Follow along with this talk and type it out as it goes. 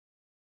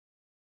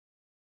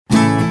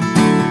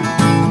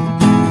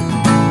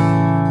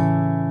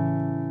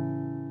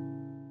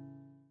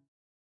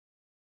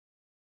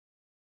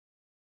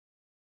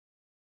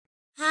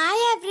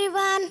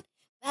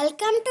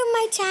Welcome to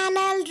my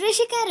channel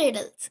Rishika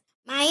Riddles.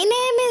 My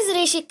name is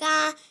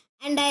Rishika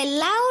and I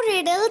love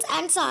riddles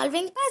and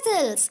solving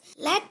puzzles.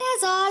 Let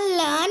us all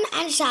learn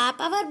and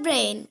sharpen our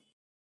brain.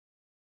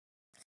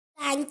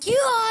 Thank you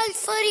all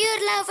for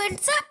your love and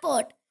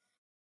support.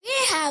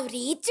 We have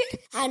reached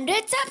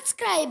 100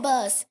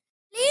 subscribers.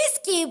 Please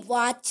keep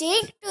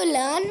watching to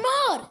learn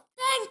more.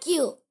 Thank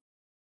you.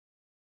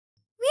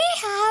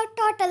 We have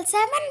total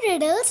 7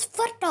 riddles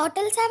for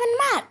total 7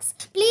 marks.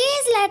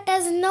 Please let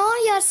us know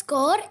your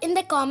score in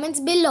the comments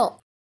below.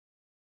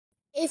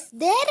 If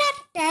there are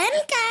 10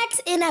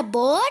 cats in a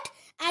boat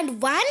and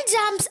one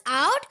jumps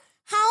out,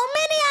 how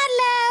many are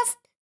left?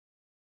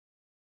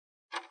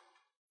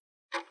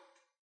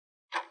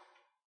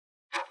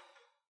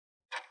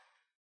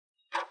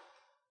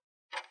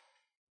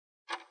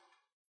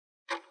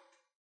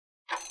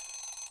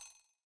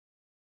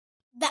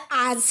 The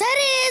answer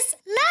is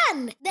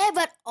none. They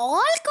were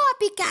all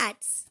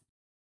copycats.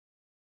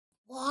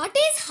 What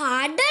is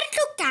harder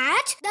to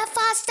catch the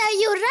faster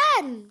you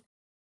run?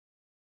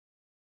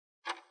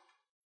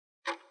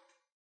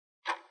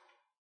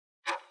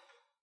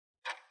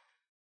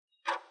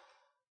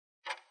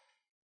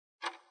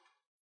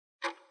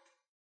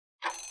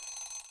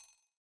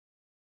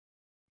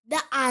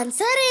 The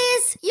answer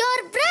is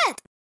your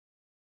breath.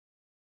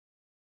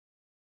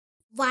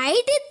 Why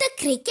did the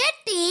cricket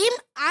team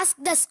ask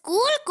the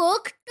school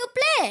cook to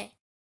play?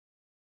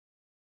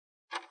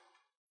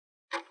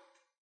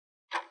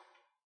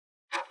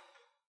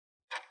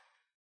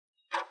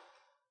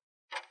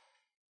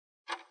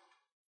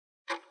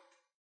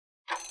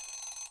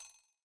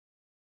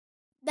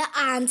 The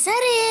answer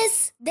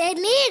is they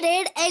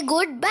needed a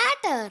good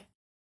batter.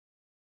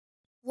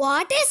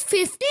 What is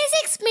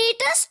 56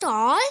 meters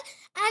tall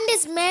and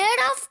is made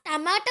of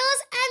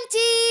tomatoes and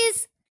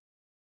cheese?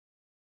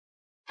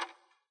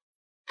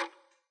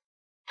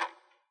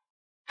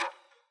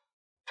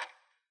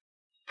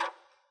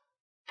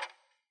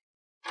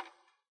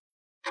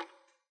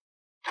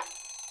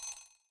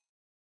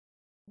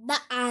 The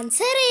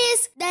answer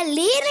is the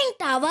Leaning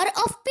Tower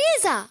of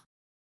Pisa.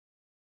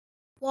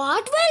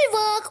 What will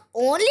work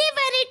only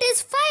when it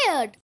is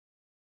fired?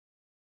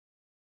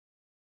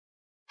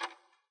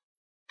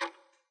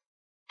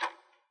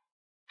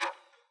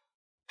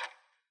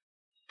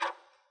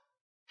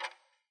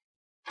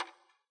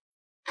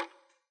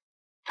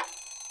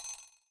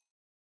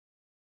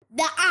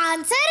 The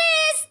answer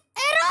is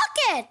a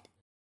rocket.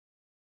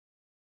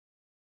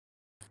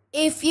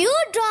 If you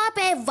drop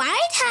a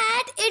white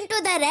hat into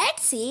the Red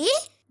Sea,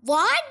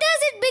 what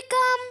does it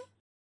become?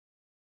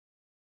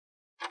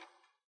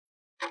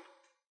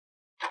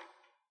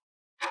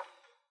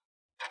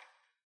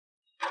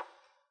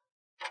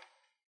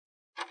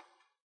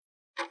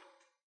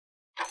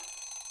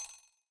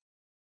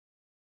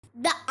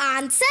 The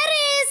answer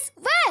is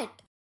wet.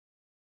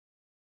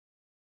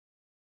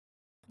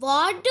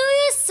 What do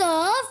you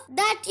serve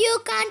that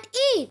you can't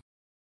eat?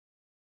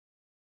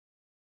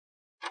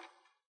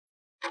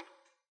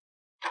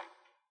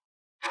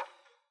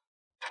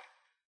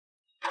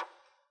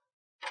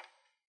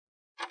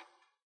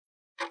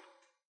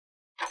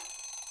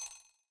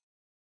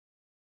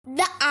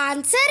 The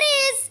answer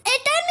is a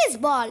tennis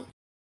ball.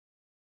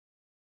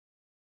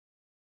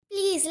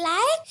 Please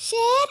like,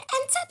 share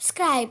and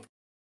subscribe.